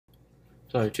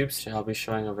So today I'll be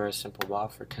showing a very simple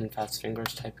bot for 10 fast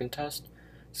fingers typing test.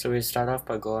 So we start off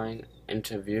by going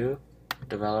into View,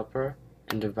 Developer,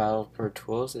 and Developer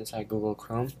Tools inside Google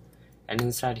Chrome. And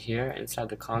inside here, inside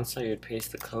the console, you'd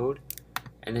paste the code,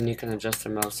 and then you can adjust the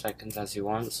milliseconds as you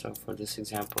want. So for this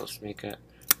example, let's make it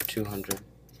 200.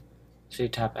 So you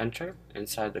tap Enter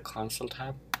inside the console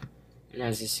tab, and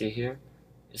as you see here,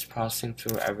 it's processing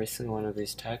through every single one of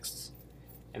these texts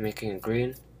and making it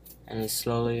green, and it's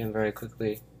slowly and very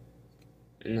quickly,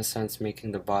 in a sense,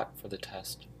 making the bot for the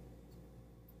test.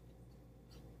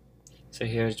 So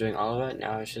here's doing all of it.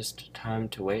 Now it's just time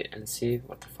to wait and see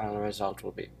what the final result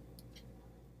will be.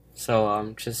 So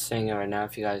I'm just saying it right now,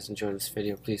 if you guys enjoyed this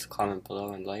video, please comment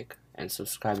below and like, and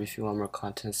subscribe if you want more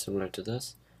content similar to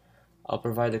this. I'll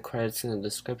provide the credits in the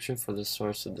description for the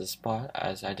source of this bot,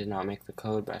 as I did not make the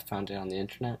code, but I found it on the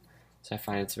internet, so I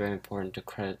find it's very important to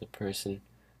credit the person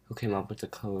who came up with the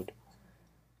code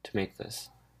to make this.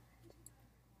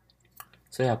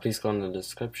 So yeah, please go in the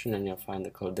description and you'll find the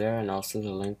code there, and also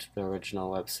the link to the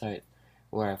original website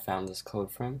where I found this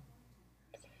code from.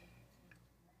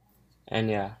 And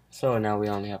yeah, so now we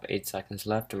only have 8 seconds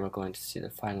left, and we're going to see the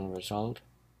final result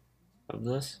of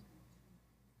this.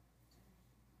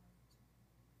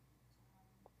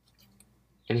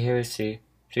 And here you see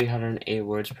 308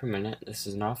 words per minute. This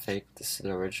is not fake. This is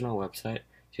the original website.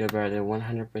 You have better than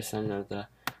 100%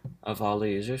 of all the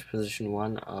users, position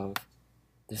 1 of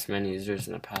this many users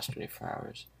in the past 24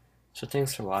 hours. So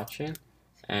thanks for watching,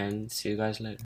 and see you guys later.